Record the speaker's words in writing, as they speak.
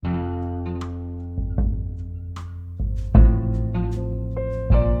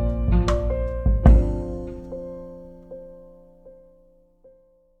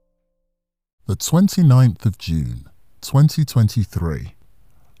29th of June, 2023.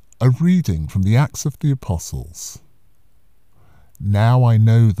 A reading from the Acts of the Apostles. Now I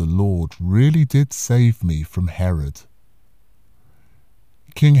know the Lord really did save me from Herod.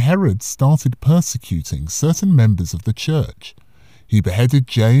 King Herod started persecuting certain members of the church. He beheaded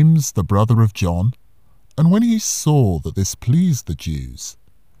James, the brother of John, and when he saw that this pleased the Jews,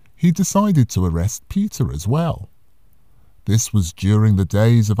 he decided to arrest Peter as well. This was during the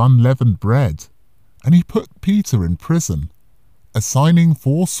days of unleavened bread, and he put Peter in prison, assigning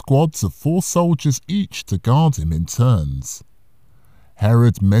 4 squads of 4 soldiers each to guard him in turns.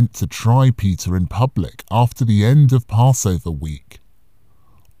 Herod meant to try Peter in public after the end of Passover week.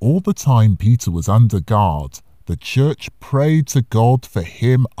 All the time Peter was under guard, the church prayed to God for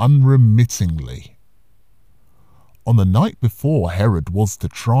him unremittingly. On the night before Herod was to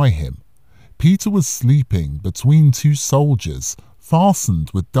try him, Peter was sleeping between 2 soldiers fastened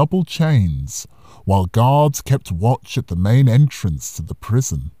with double chains, while guards kept watch at the main entrance to the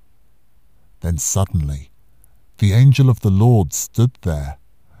prison. Then suddenly, the angel of the Lord stood there,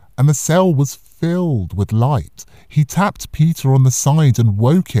 and the cell was filled with light. He tapped Peter on the side and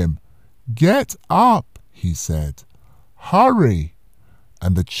woke him. "Get up," he said. "Hurry!"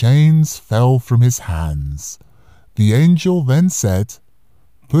 And the chains fell from his hands. The angel then said,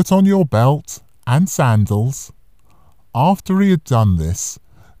 "Put on your belt and sandals." After he had done this,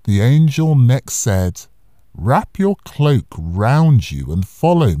 the angel next said, "Wrap your cloak round you and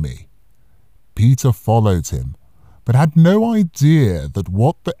follow me." Peter followed him, but had no idea that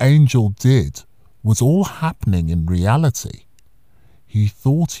what the angel did was all happening in reality. He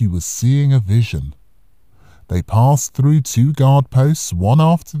thought he was seeing a vision. They passed through 2 guard posts, one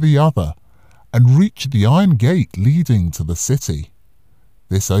after the other, and reached the iron gate leading to the city.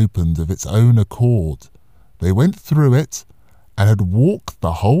 This opened of its own accord. They went through it and had walked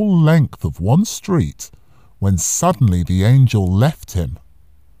the whole length of one street when suddenly the angel left him.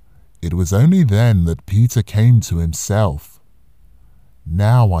 It was only then that Peter came to himself.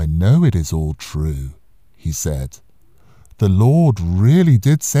 "Now I know it is all true," he said. "The Lord really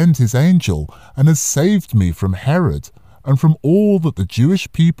did send his angel and has saved me from Herod and from all that the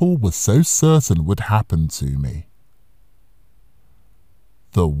Jewish people were so certain would happen to me."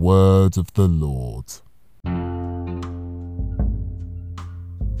 The word of the Lord.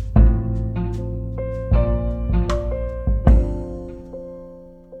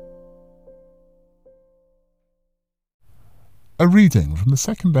 A reading from the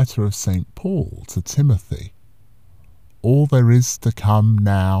second letter of St. Paul to Timothy. All there is to come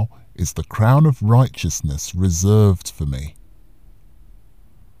now is the crown of righteousness reserved for me.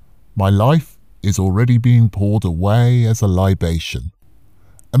 My life is already being poured away as a libation,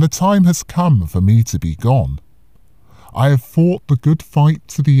 and the time has come for me to be gone. I have fought the good fight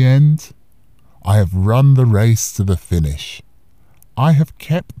to the end. I have run the race to the finish. I have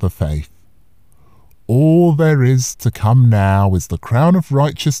kept the faith. All there is to come now is the crown of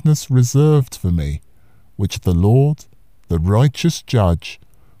righteousness reserved for me, which the Lord, the righteous judge,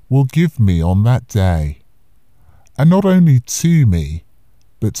 will give me on that day, and not only to me,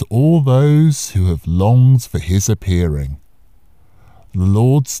 but to all those who have longed for his appearing. The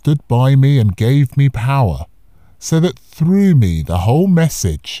Lord stood by me and gave me power, so that through me the whole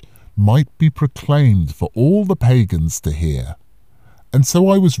message might be proclaimed for all the pagans to hear. And so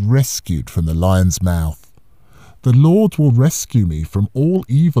I was rescued from the lion's mouth. The Lord will rescue me from all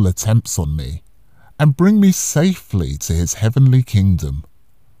evil attempts on me, and bring me safely to his heavenly kingdom.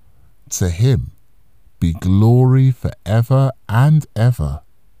 To him be glory for ever and ever.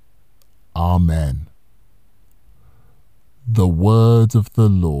 Amen. The word of the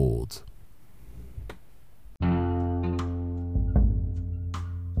Lord.